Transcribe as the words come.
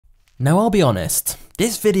Now I'll be honest,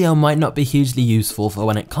 this video might not be hugely useful for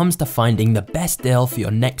when it comes to finding the best deal for your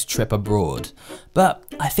next trip abroad, but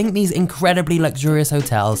I think these incredibly luxurious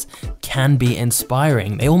hotels can be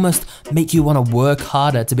inspiring. They almost make you want to work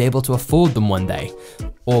harder to be able to afford them one day,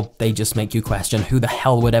 or they just make you question who the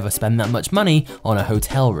hell would ever spend that much money on a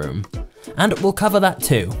hotel room. And we'll cover that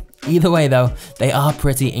too. Either way though, they are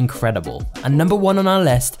pretty incredible, and number one on our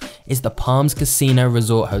list is the Palms Casino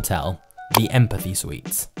Resort Hotel, the Empathy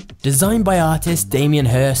Suite. Designed by artist Damien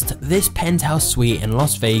Hirst, this penthouse suite in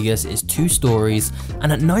Las Vegas is 2 stories,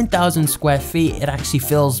 and at 9,000 square feet it actually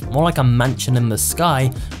feels more like a mansion in the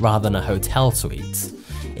sky rather than a hotel suite.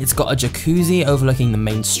 It's got a jacuzzi overlooking the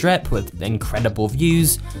main strip with incredible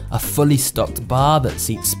views, a fully stocked bar that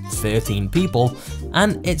seats 13 people,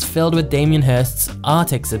 and it's filled with Damien Hirst's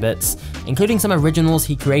art exhibits, including some originals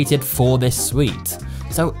he created for this suite.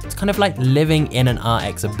 So it's kind of like living in an art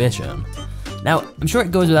exhibition. Now, I'm sure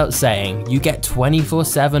it goes without saying, you get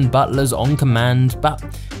 24/7 butlers on command, but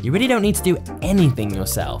you really don't need to do anything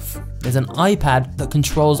yourself. There's an iPad that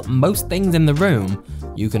controls most things in the room.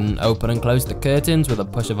 You can open and close the curtains with a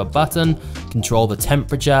push of a button, control the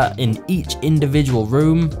temperature in each individual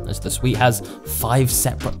room, as the suite has 5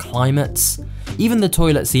 separate climates. Even the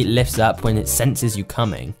toilet seat lifts up when it senses you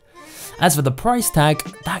coming. As for the price tag,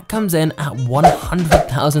 that comes in at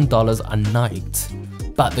 $100,000 a night.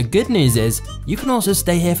 But the good news is, you can also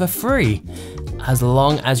stay here for free, as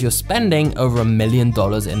long as you're spending over $1 million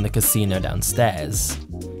in the casino downstairs.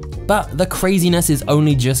 But the craziness is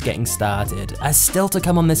only just getting started, as still to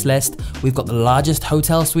come on this list, we've got the largest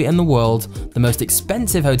hotel suite in the world, the most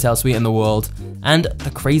expensive hotel suite in the world, and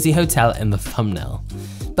the crazy hotel in the thumbnail.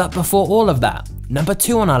 But before all of that, number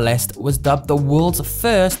 2 on our list was dubbed the world's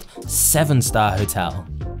first 7-star hotel.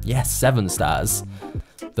 Yes, 7 stars.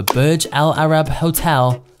 The Burj Al Arab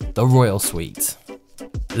Hotel, the Royal Suite.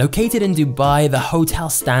 Located in Dubai, the hotel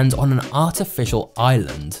stands on an artificial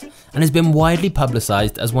island and has been widely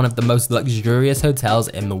publicized as one of the most luxurious hotels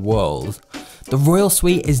in the world. The Royal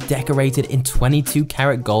Suite is decorated in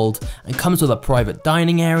 22-karat gold and comes with a private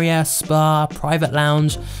dining area, spa, private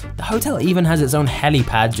lounge. The hotel even has its own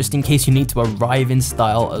helipad just in case you need to arrive in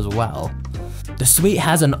style as well. The suite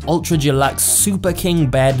has an ultra deluxe super king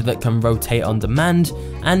bed that can rotate on demand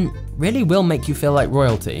and really will make you feel like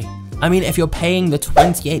royalty. I mean, if you're paying the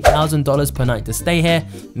 $28,000 per night to stay here,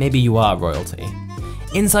 maybe you are royalty.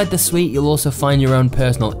 Inside the suite, you'll also find your own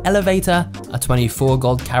personal elevator, a 24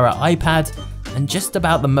 gold carat iPad, and just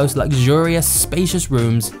about the most luxurious, spacious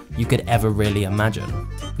rooms you could ever really imagine.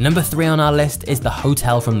 Number 3 on our list is the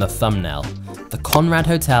hotel from the thumbnail, the Conrad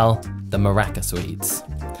Hotel, the Maraca Suites.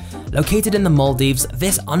 Located in the Maldives,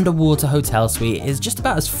 this underwater hotel suite is just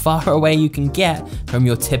about as far away you can get from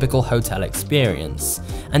your typical hotel experience,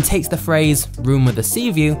 and takes the phrase "room with a sea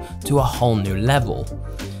view" to a whole new level.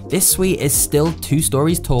 This suite is still 2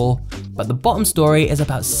 stories tall, but the bottom story is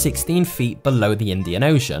about 16 feet below the Indian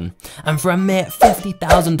Ocean. And for a mere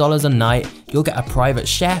 $50,000 a night, you'll get a private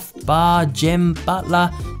chef, bar, gym, butler,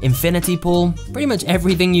 infinity pool, pretty much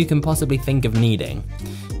everything you can possibly think of needing.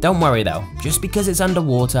 Don't worry though, just because it's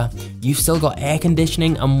underwater, you've still got air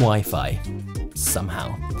conditioning and Wi-Fi.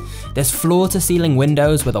 Somehow. There's floor-to-ceiling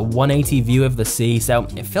windows with a 180 view of the sea, so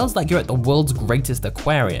it feels like you're at the world's greatest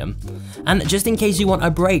aquarium. And just in case you want a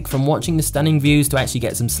break from watching the stunning views to actually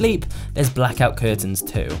get some sleep, there's blackout curtains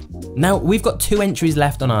too. Now, we've got 2 entries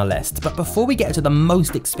left on our list, but before we get to the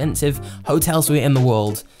most expensive hotel suite in the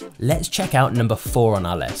world, let's check out number 4 on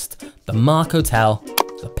our list, the Mark Hotel,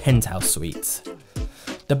 the Penthouse Suite.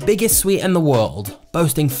 The biggest suite in the world,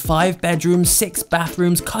 boasting 5 bedrooms, 6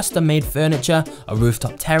 bathrooms, custom-made furniture, a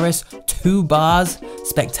rooftop terrace, 2 bars,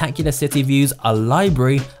 spectacular city views, a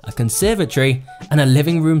library, a conservatory, and a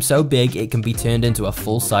living room so big it can be turned into a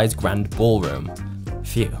full-size grand ballroom.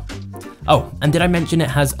 Phew. Oh, and did I mention it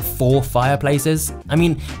has 4 fireplaces? I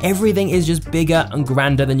mean, everything is just bigger and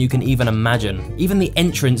grander than you can even imagine. Even the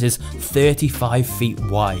entrance is 35 feet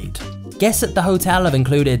wide. Guests at the hotel have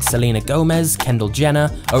included Selena Gomez, Kendall Jenner,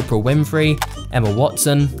 Oprah Winfrey, Emma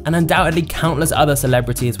Watson, and undoubtedly countless other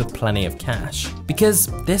celebrities with plenty of cash. Because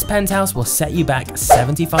this penthouse will set you back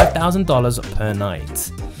 $75,000 per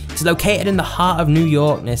night. It's located in the heart of New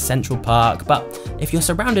York near Central Park, but if you're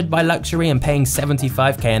surrounded by luxury and paying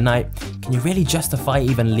 $75K a night, can you really justify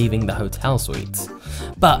even leaving the hotel suite?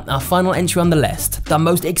 But our final entry on the list, the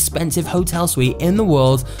most expensive hotel suite in the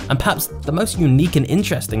world, and perhaps the most unique and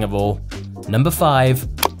interesting of all, number 5,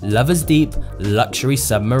 Lover's Deep Luxury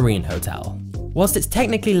Submarine Hotel. Whilst it's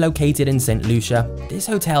technically located in St. Lucia, this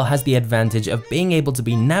hotel has the advantage of being able to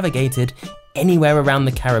be navigated anywhere around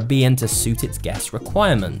the Caribbean to suit its guests'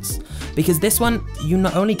 requirements. Because this one, you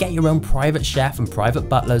not only get your own private chef and private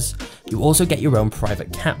butlers, you also get your own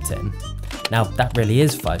private captain. Now that really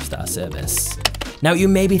is 5-star service. Now you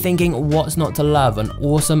may be thinking, what's not to love? An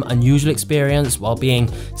awesome, unusual experience while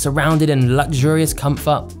being surrounded in luxurious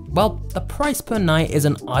comfort? Well, the price per night is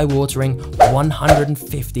an eye-watering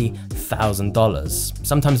 $150,000,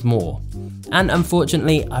 sometimes more. And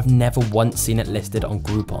unfortunately, I've never once seen it listed on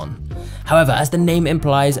Groupon. However, as the name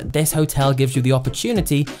implies, this hotel gives you the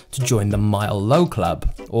opportunity to join the Mile Low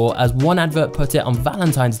Club, or as one advert put it on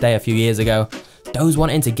Valentine's Day a few years ago, those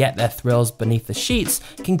wanting to get their thrills beneath the sheets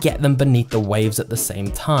can get them beneath the waves at the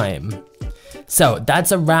same time. So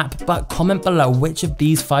that's a wrap, but comment below which of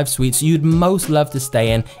these 5 suites you'd most love to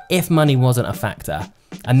stay in if money wasn't a factor.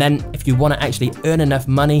 And then if you want to actually earn enough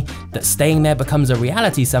money that staying there becomes a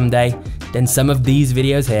reality someday, then some of these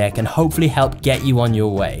videos here can hopefully help get you on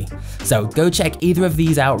your way. So go check either of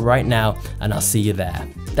these out right now and I'll see you there.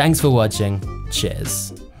 Thanks for watching,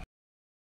 cheers.